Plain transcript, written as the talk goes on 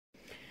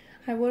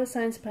Hi water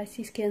signs,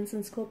 Pisces, Cancer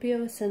and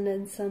Scorpio,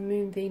 Ascendant, Sun,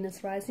 Moon,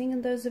 Venus, Rising,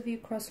 and those of you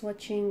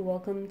cross-watching,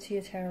 welcome to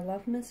your Tarot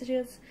Love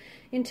Messages.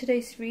 In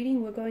today's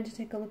reading, we're going to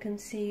take a look and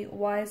see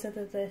why is it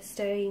that they're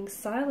staying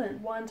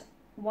silent?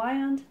 Why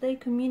aren't they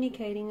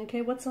communicating?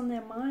 Okay, what's on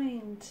their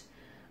mind?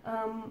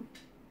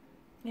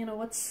 You know,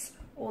 what's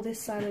all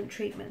this silent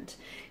treatment?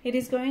 It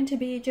is going to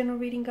be a general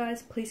reading,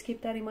 guys. Please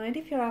keep that in mind.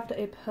 If you're after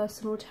a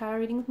personal tarot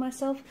reading with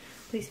myself,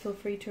 please feel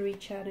free to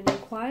reach out and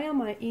inquire.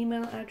 My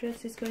email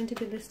address is going to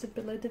be listed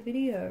below the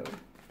video.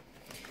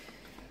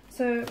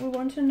 So we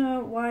want to know,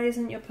 why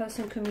isn't your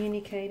person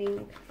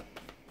communicating?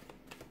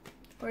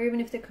 Or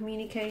even if they're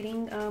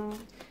communicating,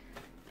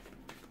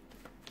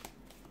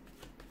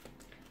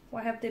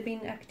 why have they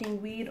been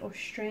acting weird or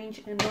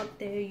strange and not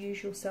their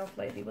usual self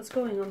lately? What's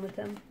going on with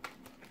them?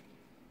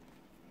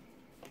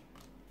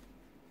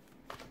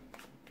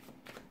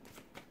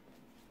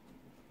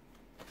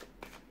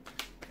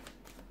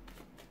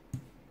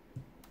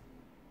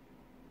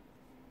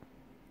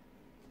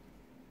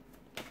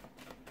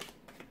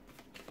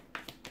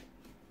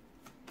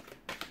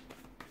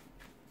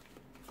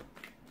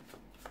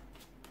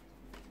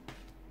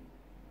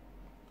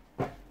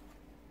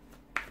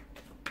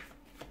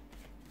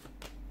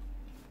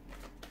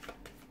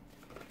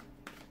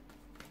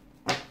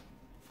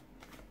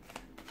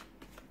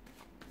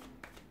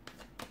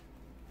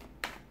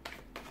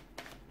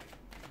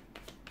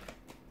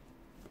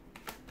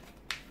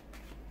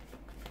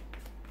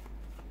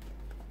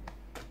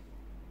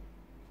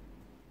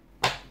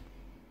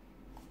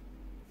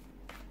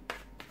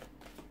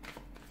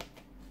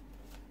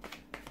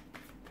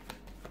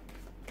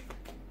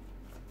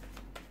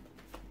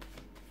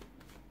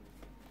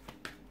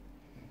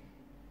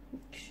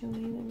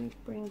 Actually, let me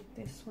bring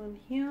this one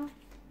here,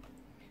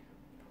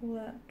 pull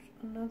out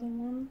another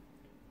one.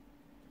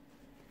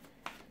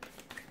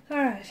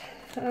 Alright,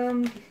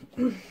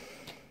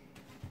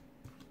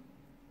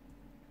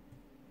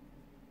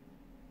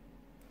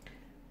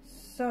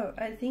 so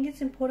I think it's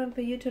important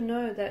for you to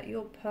know that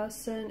your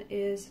person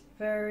is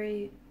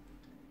very,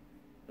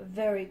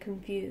 very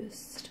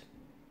confused.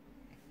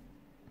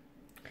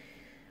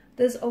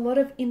 There's a lot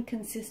of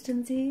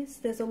inconsistencies,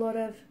 there's a lot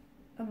of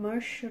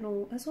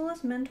emotional as well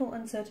as mental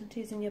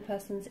uncertainties in your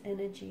person's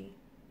energy.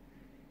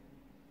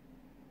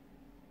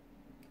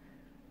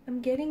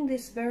 I'm getting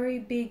this very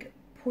big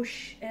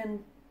push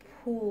and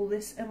pull,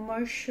 this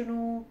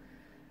emotional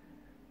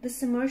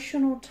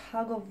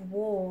tug of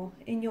war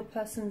in your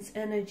person's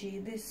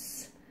energy.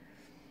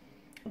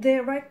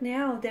 Right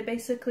now they're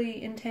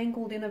basically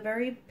entangled in a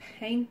very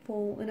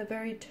painful, in a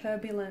very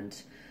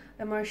turbulent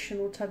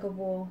emotional tug of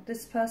war.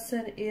 This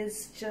person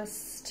is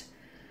just,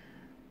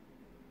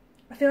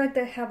 I feel like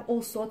they have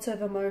all sorts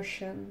of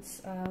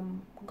emotions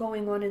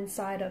going on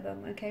inside of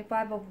them, okay?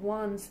 Five of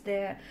Wands,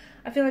 I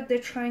feel like they're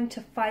trying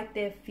to fight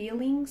their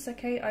feelings,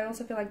 okay? I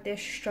also feel like they're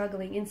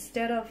struggling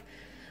instead of,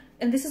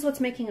 and this is what's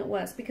making it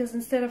worse, because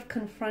instead of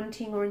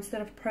confronting or instead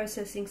of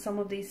processing some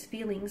of these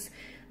feelings,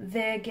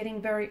 they're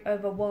getting very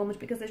overwhelmed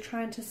because they're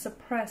trying to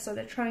suppress, or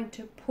they're trying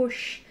to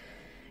push,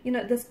 you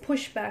know, there's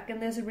pushback and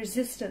there's a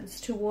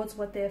resistance towards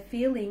what they're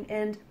feeling,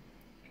 and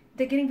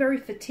they're getting very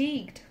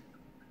fatigued.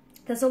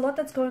 There's a lot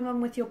that's going on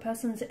with your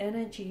person's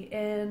energy,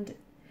 and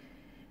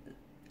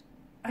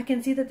I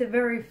can see that they're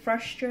very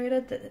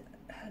frustrated, that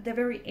they're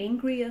very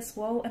angry as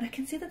well, and I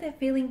can see that they're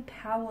feeling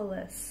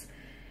powerless.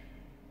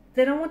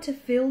 They don't want to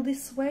feel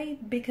this way,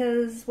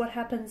 because what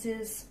happens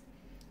is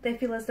they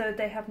feel as though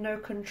they have no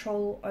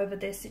control over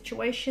their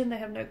situation, they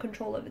have no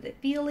control over their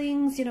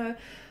feelings, you know,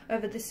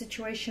 over the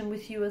situation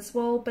with you as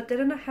well, but they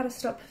don't know how to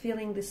stop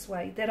feeling this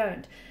way. They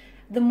don't.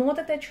 The more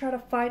that they try to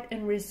fight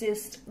and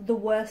resist, the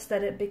worse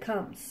that it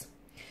becomes.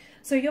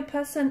 So your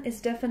person is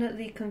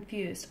definitely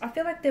confused. I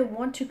feel like they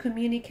want to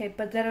communicate,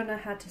 but they don't know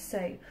how to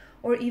say.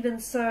 Or even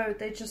so,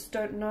 they just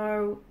don't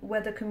know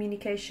whether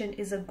communication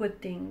is a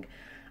good thing.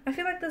 I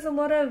feel like there's a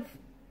lot of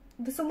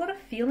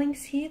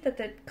feelings here that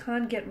they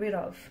can't get rid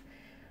of.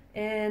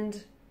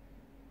 And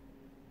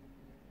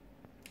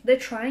they're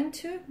trying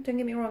to, don't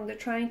get me wrong, they're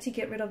trying to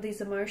get rid of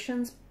these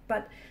emotions,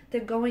 but they're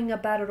going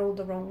about it all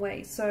the wrong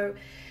way. So,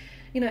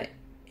 you know,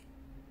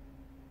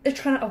 they're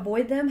trying to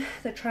avoid them,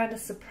 they're trying to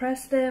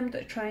suppress them,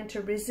 they're trying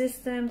to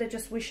resist them, they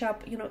just wish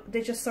that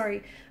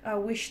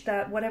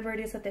whatever it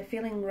is that they're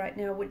feeling right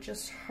now would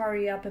just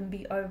hurry up and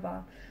be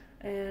over.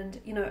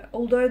 And, you know,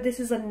 although this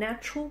is a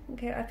natural,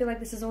 okay, I feel like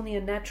this is only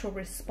a natural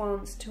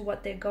response to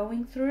what they're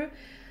going through,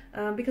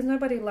 because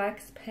nobody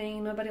likes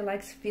pain, nobody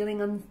likes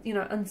feeling,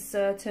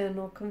 uncertain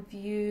or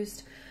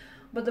confused.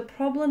 But the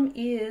problem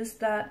is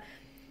that,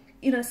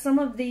 you know, some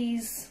of the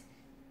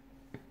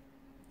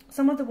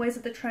ways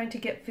that they're trying to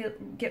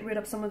get rid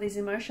of some of these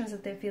emotions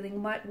that they're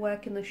feeling might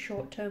work in the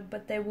short term,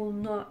 but they will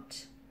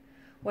not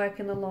work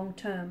in the long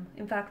term.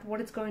 In fact, what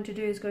it's going to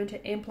do is going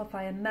to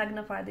amplify and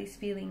magnify these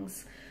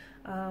feelings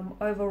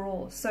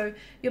overall. So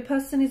your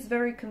person is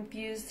very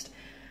confused.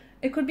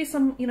 It could be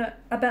some, you know,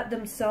 about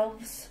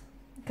themselves,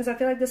 because I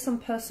feel like there's some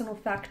personal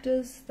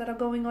factors that are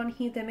going on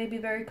here. They may be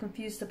very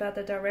confused about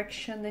the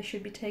direction they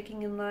should be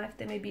taking in life.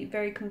 They may be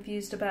very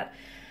confused about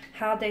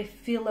how they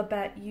feel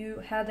about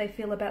you, how they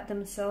feel about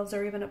themselves,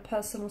 or even a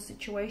personal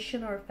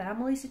situation or a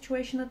family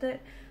situation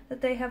that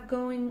they have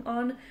going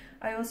on.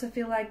 I also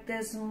feel like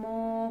there's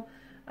more,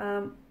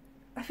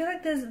 I feel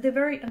like they're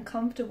very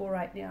uncomfortable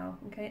right now,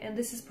 okay? And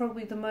this is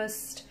probably the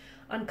most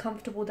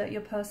uncomfortable that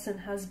your person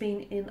has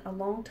been in a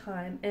long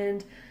time.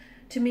 And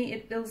to me,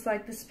 it feels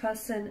like this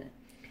person,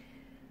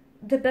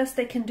 the best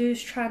they can do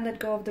is try and let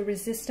go of the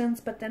resistance,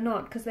 but they're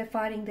not, because they're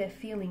fighting their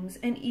feelings.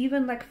 And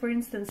even like, for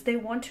instance, they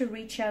want to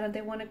reach out and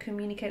they want to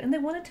communicate and they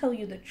want to tell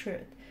you the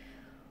truth.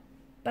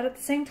 But at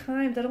the same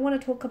time, they don't want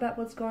to talk about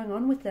what's going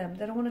on with them.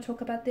 They don't want to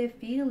talk about their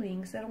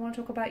feelings. They don't want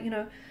to talk about, you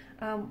know,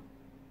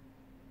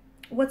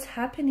 what's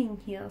happening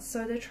here.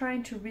 So they're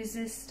trying to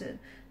resist it.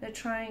 They're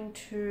trying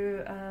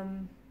to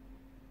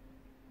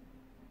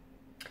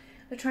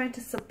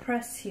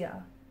suppress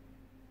here.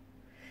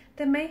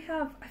 They may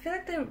have, I feel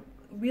like they're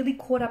really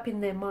caught up in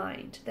their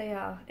mind. They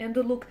are. And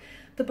look,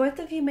 the both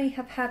of you may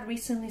have had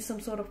recently some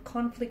sort of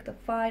conflict, a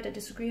fight, a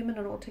disagreement,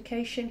 an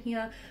altercation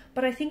here.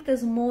 But I think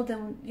there's more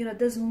than, you know,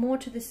 there's more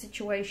to this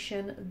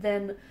situation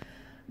than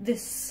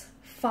this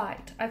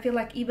fight. I feel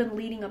like even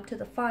leading up to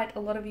the fight,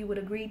 a lot of you would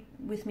agree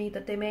with me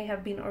that they may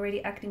have been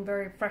already acting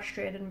very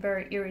frustrated and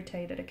very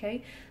irritated,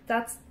 okay?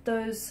 That's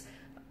those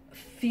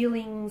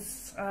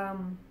feelings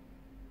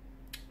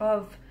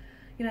of,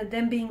 you know,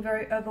 them being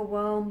very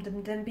overwhelmed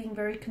and them being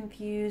very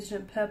confused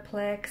and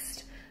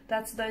perplexed.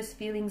 That's those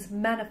feelings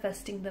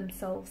manifesting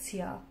themselves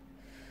here.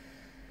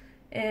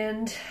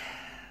 And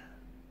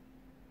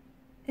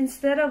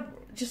instead of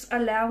just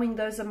allowing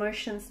those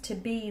emotions to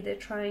be, they're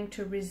trying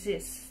to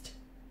resist.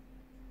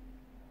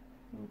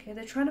 Okay,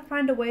 they're trying to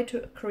find a way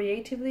to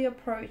creatively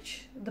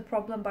approach the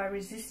problem by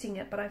resisting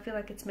it, but I feel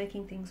like it's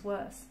making things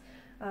worse.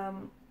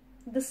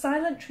 The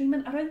silent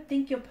treatment, I don't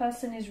think your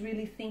person is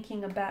really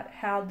thinking about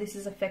how this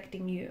is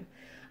affecting you.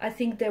 I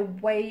think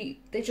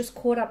they're just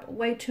caught up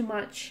way too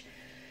much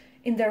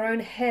in their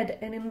own head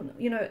and in,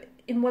 you know,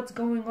 in what's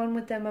going on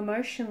with them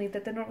emotionally,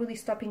 that they're not really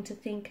stopping to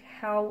think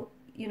how,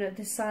 you know,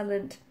 this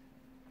silent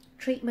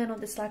treatment or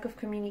this lack of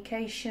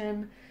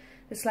communication,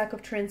 this lack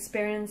of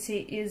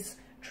transparency is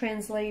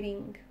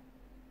translating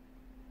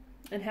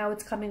and how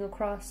it's coming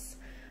across.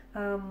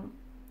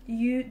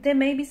 There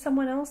may be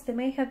someone else. There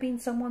may have been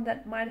someone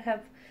that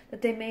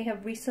they may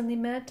have recently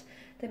met.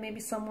 There may be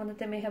someone that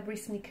they may have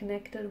recently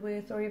connected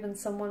with, or even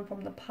someone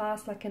from the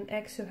past, like an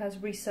ex who has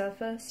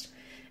resurfaced.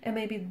 And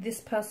maybe this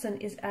person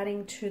is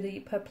adding to the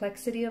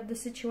perplexity of the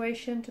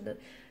situation, to the,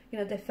 you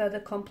know, they further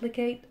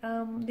complicate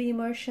the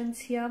emotions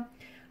here.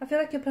 I feel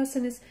like your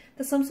person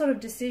there's some sort of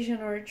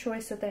decision or a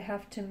choice that they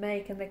have to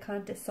make and they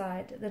can't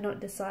decide. They're not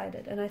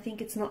decided. And I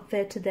think it's not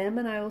fair to them.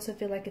 And I also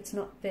feel like it's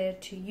not fair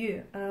to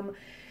you.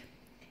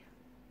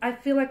 I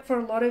feel like for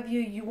a lot of you,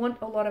 you want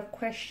a lot of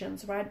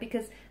questions, right?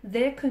 Because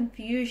their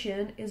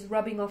confusion is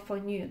rubbing off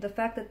on you. The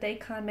fact that they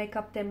can't make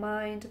up their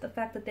mind, the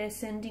fact that they're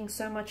sending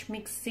so much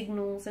mixed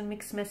signals and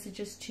mixed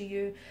messages to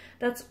you,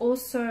 that's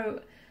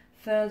also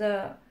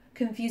further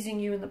confusing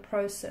you in the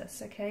process,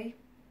 okay?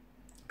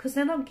 Because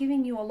they're not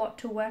giving you a lot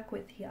to work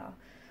with here.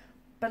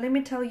 But let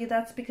me tell you,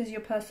 that's because your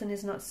person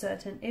is not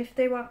certain. If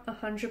they were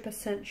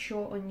 100%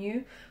 sure on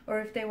you, or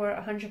if they were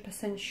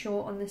 100%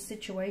 sure on this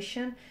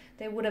situation,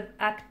 they would have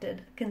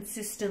acted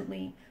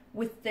consistently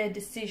with their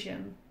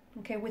decision,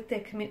 okay, with their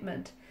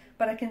commitment.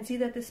 But I can see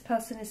that this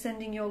person is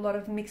sending you a lot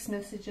of mixed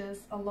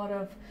messages, a lot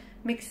of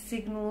mixed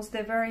signals.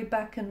 They're very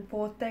back and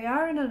forth. They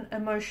are in an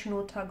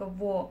emotional tug of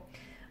war.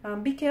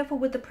 Be careful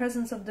with the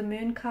presence of the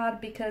Moon card,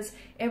 because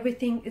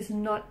everything is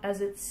not as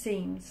it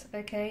seems,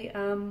 okay?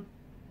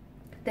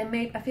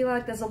 I feel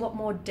like there's a lot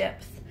more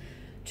depth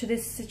to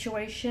this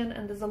situation,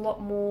 and there's a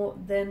lot more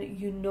than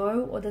you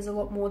know, or there's a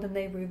lot more than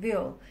they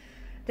reveal.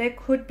 There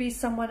could be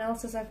someone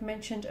else, as I've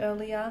mentioned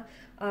earlier.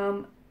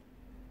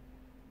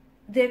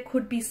 There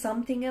could be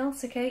something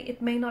else, okay?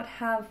 It may not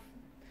have,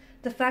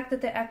 the fact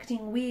that they're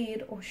acting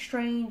weird or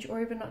strange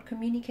or even not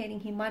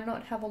communicating, he might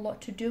not have a lot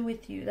to do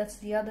with you. That's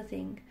the other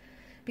thing.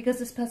 Because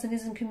this person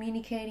isn't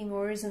communicating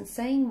or isn't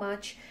saying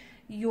much,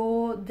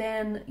 you're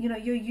then, you know,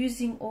 you're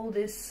using all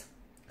this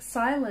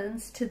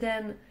silence to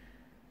then,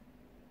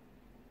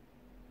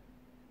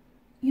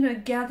 you know,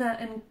 gather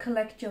and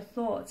collect your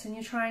thoughts, and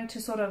you're trying to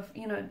sort of,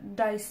 you know,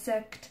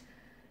 dissect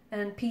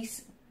and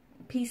piece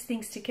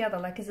things together.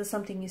 Like, is it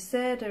something you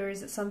said, or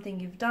is it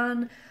something you've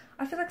done?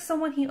 I feel like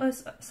someone, he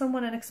owes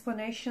someone an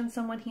explanation,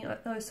 he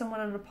owes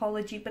someone an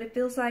apology, but it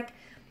feels like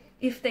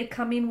if they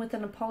come in with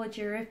an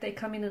apology, or if they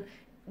come in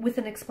with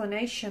an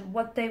explanation,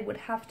 what they would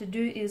have to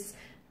do is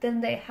then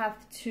they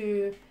have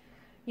to,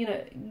 you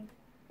know,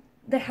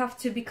 they have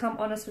to become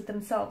honest with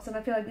themselves. And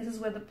I feel like this is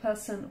where the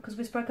person, because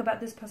we spoke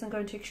about this person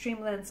going to extreme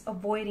lengths,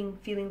 avoiding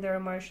feeling their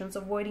emotions,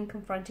 avoiding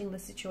confronting the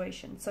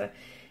situation. So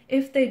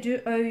if they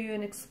do owe you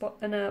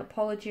an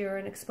apology or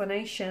an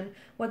explanation,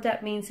 what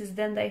that means is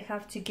then they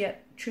have to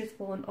get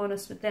truthful and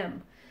honest with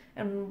them.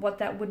 And what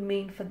that would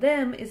mean for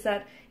them is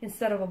that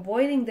instead of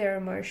avoiding their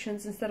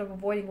emotions, instead of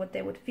avoiding what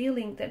they were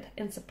feeling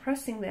and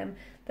suppressing them,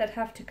 they'd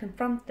have to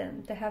confront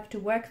them. They have to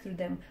work through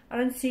them. I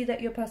don't see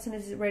that your person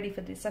is ready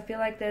for this. I feel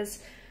like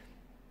there's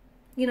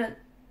you know,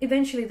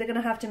 eventually they're going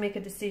to have to make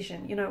a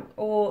decision, you know,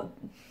 or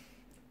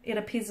it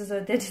appears as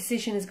though their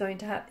decision is going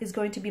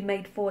to be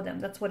made for them.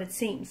 That's what it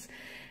seems.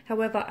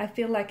 However, I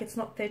feel like it's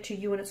not fair to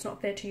you, and it's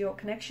not fair to your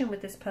connection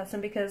with this person,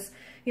 because,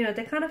 you know,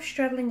 they're kind of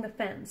straddling the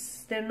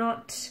fence. They're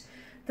not,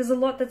 there's a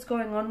lot that's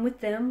going on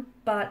with them,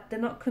 but they're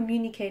not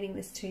communicating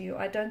this to you.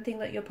 I don't think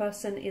that your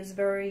person is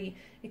very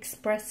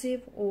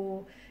expressive,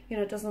 or, you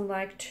know, doesn't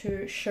like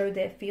to show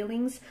their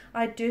feelings.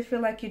 I do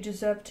feel like you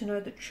deserve to know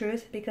the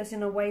truth, because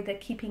in a way they're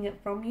keeping it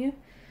from you.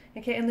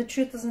 Okay, and the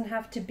truth doesn't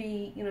have to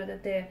be, you know,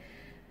 that they're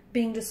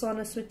being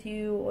dishonest with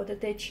you, or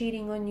that they're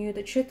cheating on you.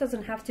 The truth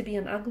doesn't have to be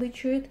an ugly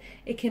truth.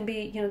 It can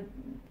be, you know,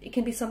 it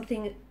can be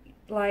something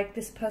like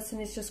this person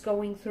is just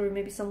going through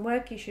maybe some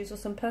work issues or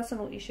some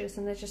personal issues,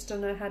 and they just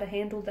don't know how to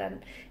handle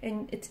that,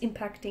 and it's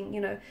impacting, you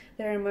know,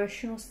 their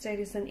emotional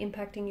status and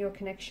impacting your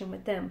connection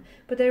with them.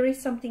 But there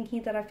is something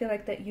here that I feel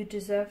like that you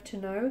deserve to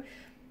know,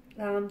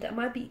 that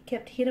might be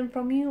kept hidden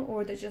from you,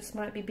 or that just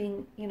might be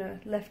being, you know,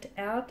 left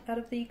out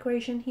of the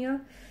equation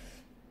here.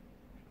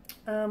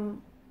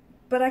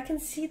 But I can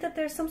see that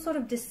there's some sort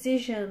of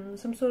decision,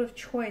 some sort of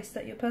choice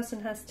that your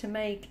person has to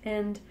make,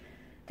 and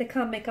they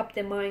can't make up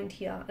their mind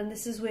here. And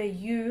this is where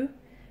you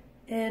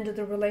and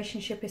the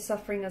relationship is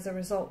suffering as a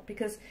result,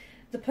 because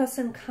the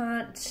person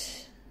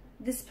can't,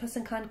 this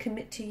person can't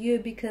commit to you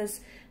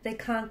because they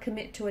can't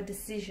commit to a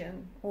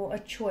decision or a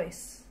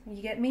choice.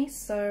 You get me?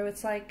 So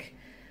it's like,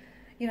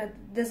 you know,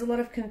 there's a lot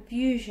of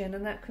confusion,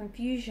 and that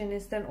confusion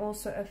is then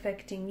also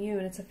affecting you,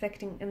 and it's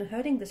affecting and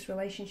hurting this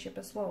relationship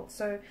as well.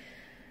 So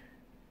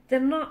they're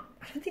not,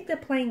 I don't think they're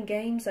playing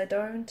games, I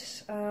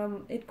don't.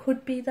 It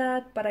could be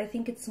that, but I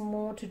think it's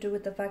more to do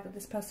with the fact that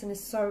this person is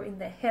so in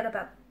their head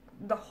about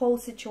the whole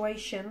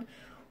situation,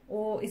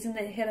 or is in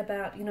their head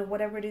about, you know,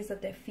 whatever it is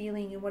that they're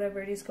feeling and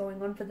whatever it is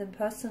going on for them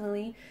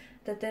personally,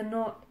 that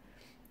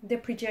they're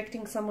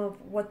projecting some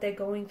of what they're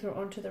going through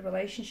onto the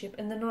relationship,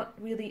 and they're not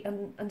really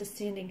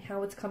understanding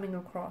how it's coming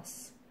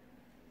across.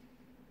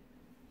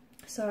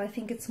 So I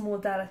think it's more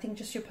that, I think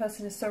just your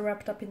person is so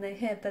wrapped up in their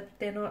head that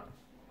they're not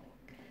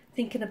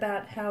thinking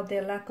about how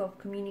their lack of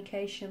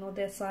communication or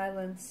their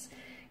silence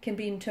can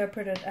be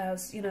interpreted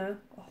as, you know,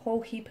 a whole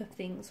heap of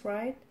things,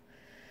 right?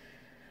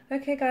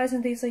 Okay guys,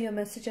 and these are your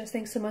messages.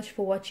 Thanks so much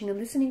for watching and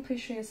listening.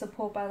 Please show your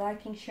support by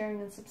liking,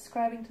 sharing and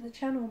subscribing to the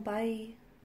channel. Bye.